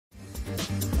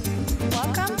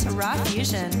to Raw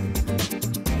Fusion.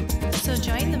 So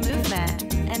join the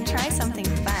movement and try something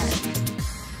fun.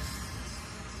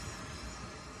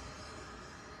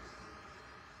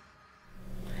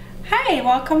 Hi,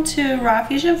 welcome to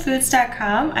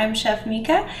RawFusionFoods.com. I'm Chef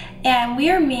Mika, and we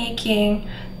are making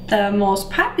the most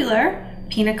popular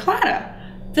Piña Colada.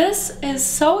 This is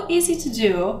so easy to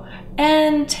do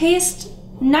and tastes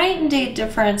night and day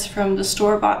difference from the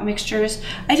store-bought mixtures.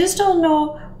 I just don't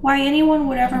know why anyone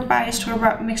would ever buy a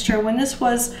store-bought mixture when this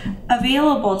was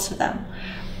available to them.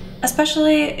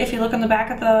 Especially if you look on the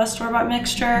back of the store-bought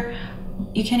mixture,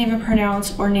 you can't even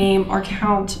pronounce or name or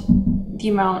count the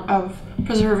amount of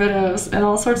preservatives and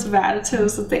all sorts of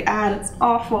additives that they add. It's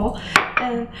awful.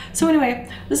 And so anyway,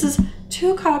 this is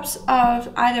 2 cups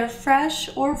of either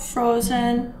fresh or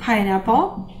frozen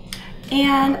pineapple.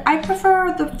 And I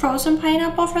prefer the frozen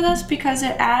pineapple for this because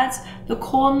it adds the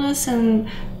coldness and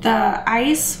the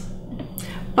ice,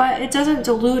 but it doesn't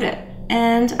dilute it.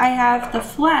 And I have the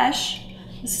flesh,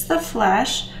 this is the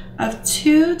flesh of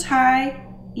 2 Thai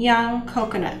young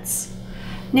coconuts.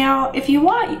 Now, if you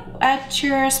want, at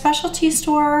your specialty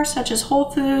store, such as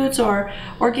Whole Foods or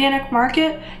Organic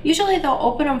Market, usually they'll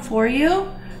open them for you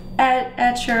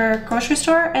at your grocery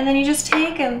store, and then you just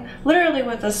take and literally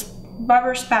with this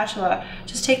rubber spatula,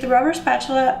 just take the rubber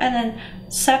spatula and then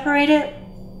separate it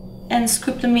and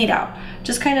scoop the meat out.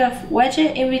 Just kind of wedge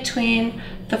it in between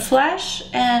the flesh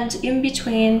and in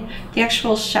between the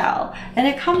actual shell. And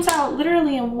it comes out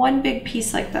literally in one big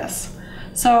piece like this.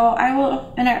 So I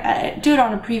will, and I do it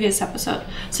on a previous episode.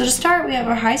 So to start, we have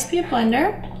our high-speed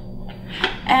blender.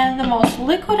 And the most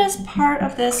liquidous part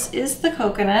of this is the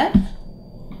coconut.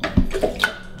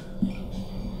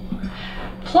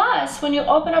 Plus, when you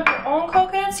open up your own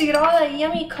coconuts, you get all that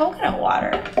yummy coconut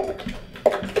water.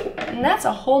 And that's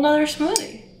a whole nother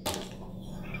smoothie.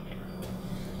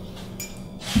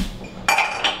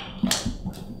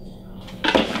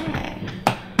 Okay.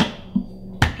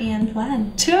 And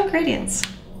blend. 2 ingredients.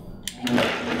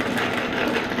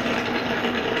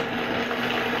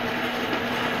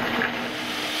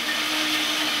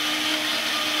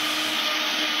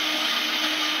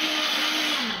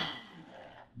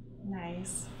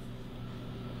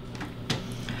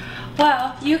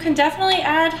 Well, you can definitely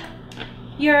add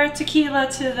your tequila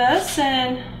to this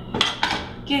and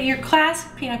get your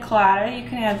classic Piña Colada. You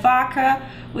can add vodka,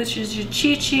 which is your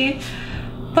chi-chi,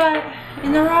 but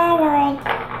in the raw world,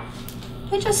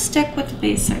 we just stick with the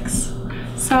basics.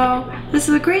 So this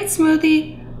is a great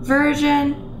smoothie,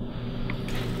 virgin,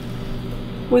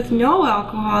 with no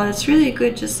alcohol. It's really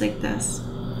good just like this.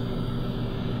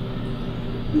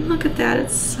 Look at that,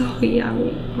 it's so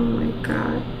yummy. Oh my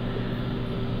God.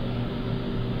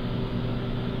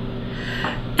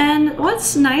 And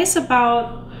what's nice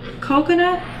about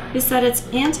coconut is that it's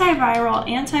antiviral,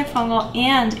 antifungal,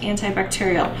 and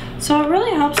antibacterial. So it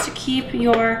really helps to keep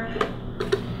your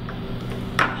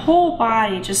whole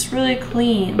body just really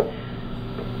clean.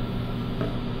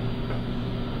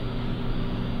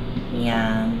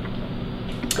 Yeah.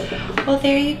 Well,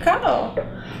 there you go.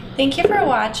 Thank you for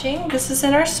watching. This is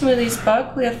in our smoothies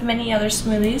book. We have many other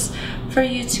smoothies for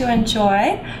you to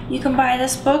enjoy. You can buy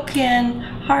this book in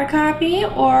hard copy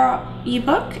or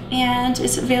ebook, and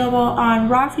it's available on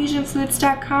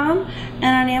RawFusionFoods.com and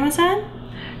on Amazon.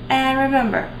 And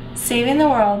remember, saving the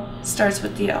world starts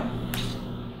with you.